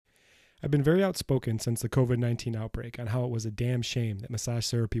I've been very outspoken since the COVID-19 outbreak on how it was a damn shame that massage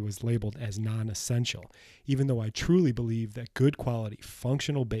therapy was labeled as non-essential, even though I truly believe that good quality,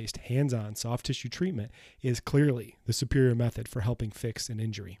 functional-based, hands-on soft tissue treatment is clearly the superior method for helping fix an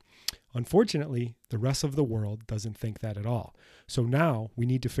injury. Unfortunately, the rest of the world doesn't think that at all. So now we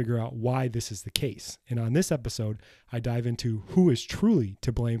need to figure out why this is the case. And on this episode, I dive into who is truly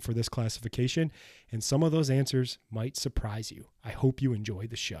to blame for this classification, and some of those answers might surprise you. I hope you enjoy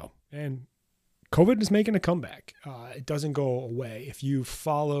the show. And COVID is making a comeback. It doesn't go away. If you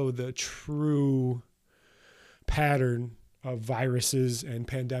follow the true pattern of viruses and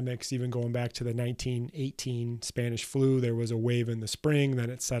pandemics, even going back to the 1918 Spanish flu, there was a wave in the spring, then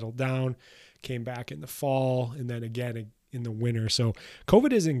it settled down, came back in the fall, and then again in the winter. So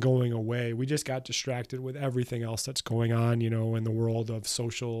COVID isn't going away. We just got distracted with everything else that's going on, in the world of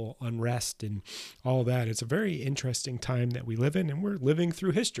social unrest and all that. It's a very interesting time that we live in, and we're living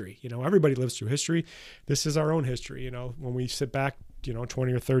through history. Everybody lives through history. This is our own history. When we sit back,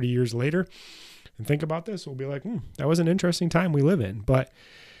 20 or 30 years later and think about this, we'll be like, that was an interesting time we live in. But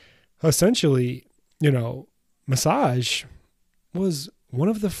essentially, massage was one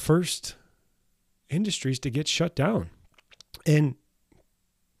of the first industries to get shut down and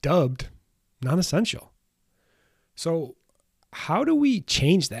dubbed non-essential. So how do we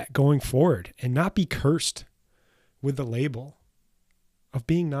change that going forward and not be cursed with the label of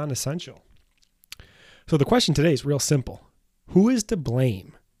being non-essential? So the question today is real simple. Who is to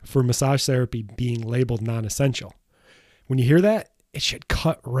blame for massage therapy being labeled non-essential? When you hear that, it should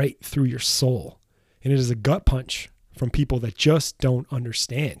cut right through your soul. And it is a gut punch from people that just don't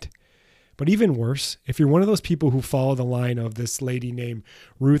understand. But even worse, if you're one of those people who follow the line of this lady named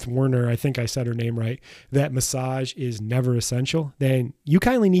Ruth Werner, I think I said her name right, that massage is never essential, then you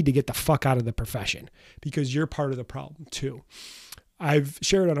kindly need to get the fuck out of the profession because you're part of the problem too. I've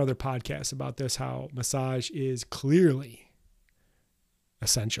shared on other podcasts about this, how massage is clearly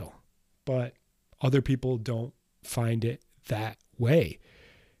essential, but other people don't find it that way.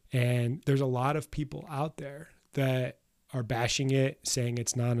 And there's a lot of people out there that are bashing it, saying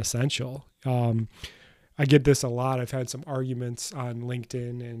it's non-essential. I get this a lot. I've had some arguments on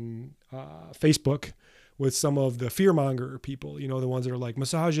LinkedIn and Facebook with some of the fearmonger people, the ones that are like,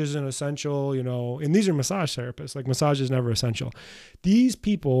 massage isn't essential, and these are massage therapists, like massage is never essential. These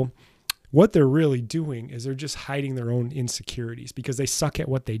people, what they're really doing is they're just hiding their own insecurities because they suck at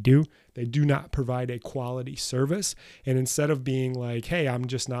what they do. They do not provide a quality service. And instead of being like, hey, I'm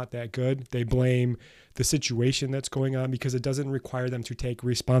just not that good, they blame the situation that's going on because it doesn't require them to take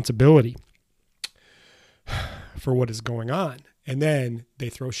responsibility for what is going on. And then they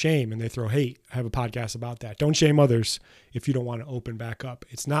throw shame and they throw hate. I have a podcast about that. Don't shame others if you don't want to open back up.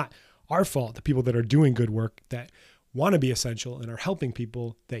 It's not our fault, the people that are doing good work that want to be essential and are helping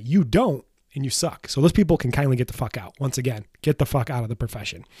people, that you don't and you suck. So those people can kindly get the fuck out. Once again, get the fuck out of the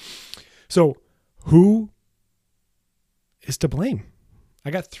profession. So who is to blame?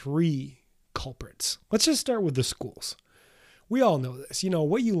 I got 3 culprits. Let's just start with the schools. We all know this.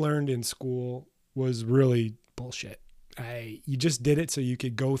 What you learned in school was really bullshit. You just did it so you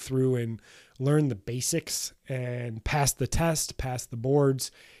could go through and learn the basics and pass the test, pass the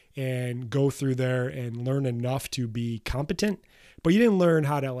boards, and go through there and learn enough to be competent. But you didn't learn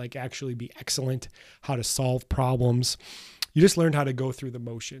how to actually be excellent, how to solve problems. You just learned how to go through the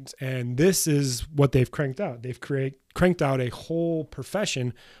motions. And this is what they've cranked out. They've cranked out a whole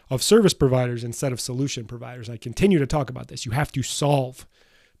profession of service providers instead of solution providers. I continue to talk about this. You have to solve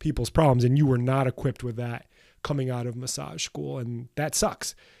people's problems, and you were not equipped with that coming out of massage school, and that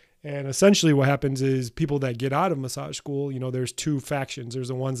sucks. And essentially what happens is people that get out of massage school, there's 2 factions. There's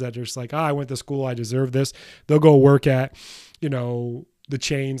the ones that are just like, I went to school, I deserve this. They'll go work at, the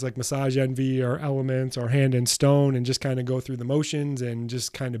chains like Massage Envy or Elements or Hand and Stone and just kind of go through the motions and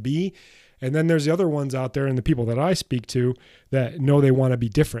just kind of be. And then there's the other ones out there and the people that I speak to that know they want to be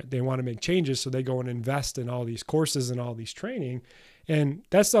different. They want to make changes. So they go and invest in all these courses and all these training. And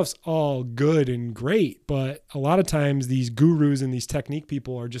that stuff's all good and great. But a lot of times these gurus and these technique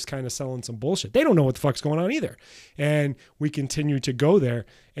people are just kind of selling some bullshit. They don't know what the fuck's going on either. And we continue to go there.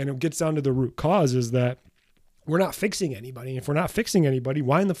 And it gets down to the root cause is that we're not fixing anybody. And if we're not fixing anybody,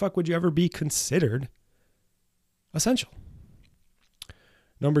 why in the fuck would you ever be considered essential?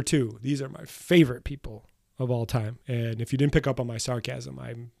 Number 2, these are my favorite people of all time. And if you didn't pick up on my sarcasm,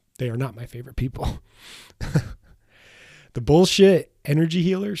 they are not my favorite people. The bullshit energy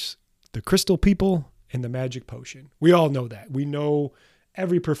healers, the crystal people, and the magic potion. We all know that. We know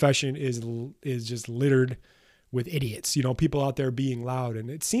every profession is just littered with idiots, people out there being loud. And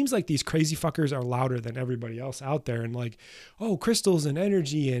it seems like these crazy fuckers are louder than everybody else out there. And like, oh, crystals and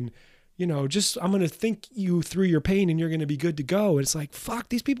energy and I'm going to think you through your pain and you're going to be good to go. And it's like, fuck,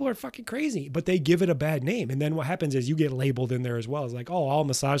 these people are fucking crazy, but they give it a bad name. And then what happens is you get labeled in there as well. It's like, oh, all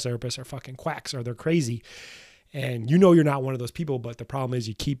massage therapists are fucking quacks or they're crazy. And you're not one of those people, but the problem is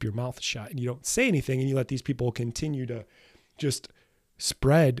you keep your mouth shut and you don't say anything and you let these people continue to just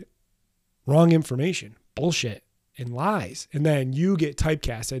spread wrong information, bullshit, and lies. And then you get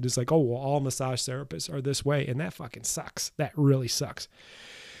typecasted. It's like, oh, well, all massage therapists are this way. And that fucking sucks. That really sucks.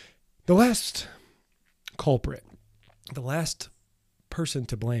 The last culprit, the last person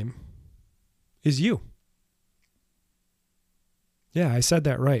to blame is you. Yeah, I said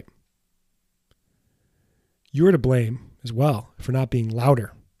that right. You're to blame as well for not being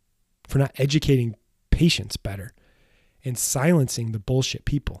louder, for not educating patients better, and silencing the bullshit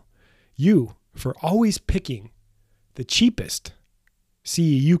people. You for always picking the cheapest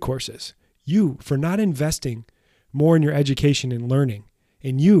CEU courses. You for not investing more in your education and learning.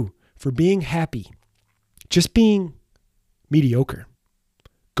 And you for being happy, just being mediocre,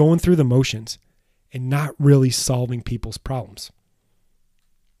 going through the motions, and not really solving people's problems.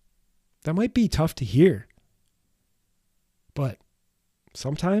 That might be tough to hear, but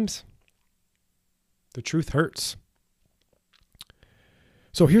sometimes the truth hurts.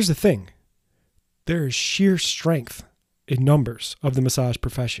 So here's the thing. There is sheer strength in numbers of the massage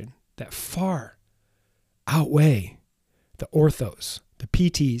profession that far outweigh the orthos, the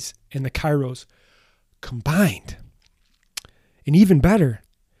PTs, and the chiros combined. And even better,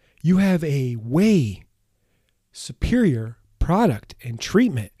 you have a way superior product and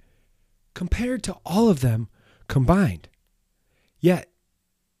treatment compared to all of them combined. Yet,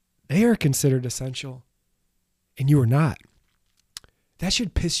 they are considered essential, and you are not. That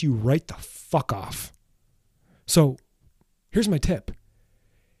should piss you right the fuck off. So, here's my tip.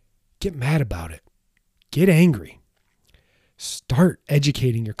 Get mad about it. Get angry. Start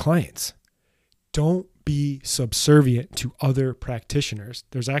educating your clients. Don't be subservient to other practitioners.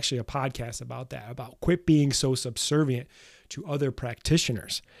 There's actually a podcast about that, about quit being so subservient to other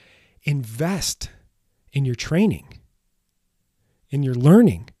practitioners. Invest in your training, in your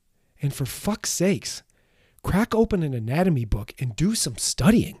learning, and for fuck's sakes, crack open an anatomy book and do some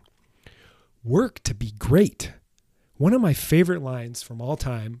studying. Work to be great. One of my favorite lines from all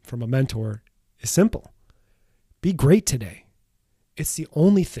time from a mentor is simple. Be great today. It's the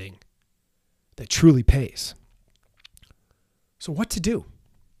only thing that truly pays. So what to do?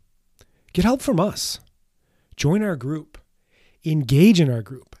 Get help from us. Join our group. Engage in our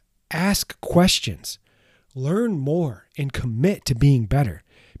group. Ask questions. Learn more and commit to being better,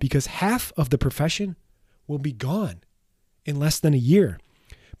 because half of the profession will be gone in less than a year,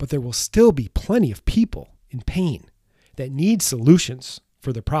 but there will still be plenty of people in pain that need solutions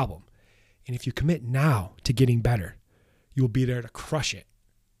for the problem. And if you commit now to getting better, you will be there to crush it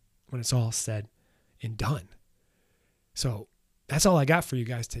when it's all said and done. So that's all I got for you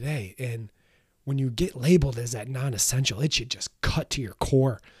guys today. And when you get labeled as that non-essential, it should just cut to your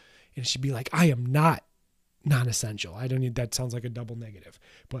core. And it should be like, I am not non-essential. That sounds like a double negative,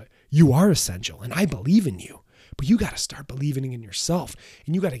 but you are essential and I believe in you. But you got to start believing in yourself,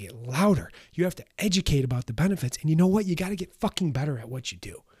 and you got to get louder. You have to educate about the benefits. And you know what? You got to get fucking better at what you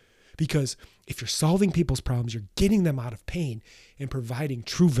do. Because if you're solving people's problems, you're getting them out of pain and providing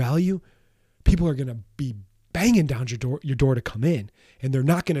true value, people are going to be banging down your door to come in, and they're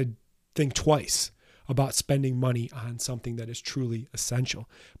not going to think twice about spending money on something that is truly essential.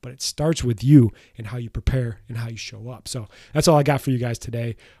 But it starts with you and how you prepare and how you show up. So that's all I got for you guys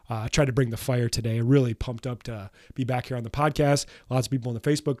today. I tried to bring the fire today. Really pumped up to be back here on the podcast. Lots of people in the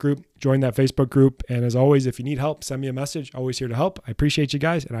Facebook group. Join that Facebook group. And as always, if you need help, send me a message. Always here to help. I appreciate you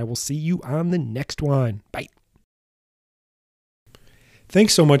guys, and I will see you on the next one. Bye.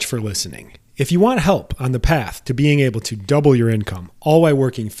 Thanks so much for listening. If you want help on the path to being able to double your income, all while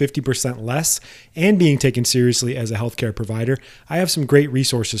working 50% less and being taken seriously as a healthcare provider, I have some great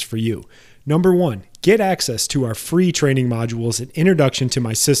resources for you. Number one, get access to our free training modules and introduction to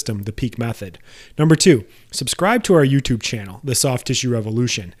my system, the Peak Method. Number two, subscribe to our YouTube channel, The Soft Tissue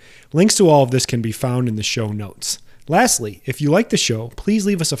Revolution. Links to all of this can be found in the show notes. Lastly, if you like the show, please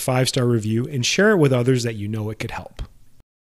leave us a 5-star review and share it with others that you know it could help.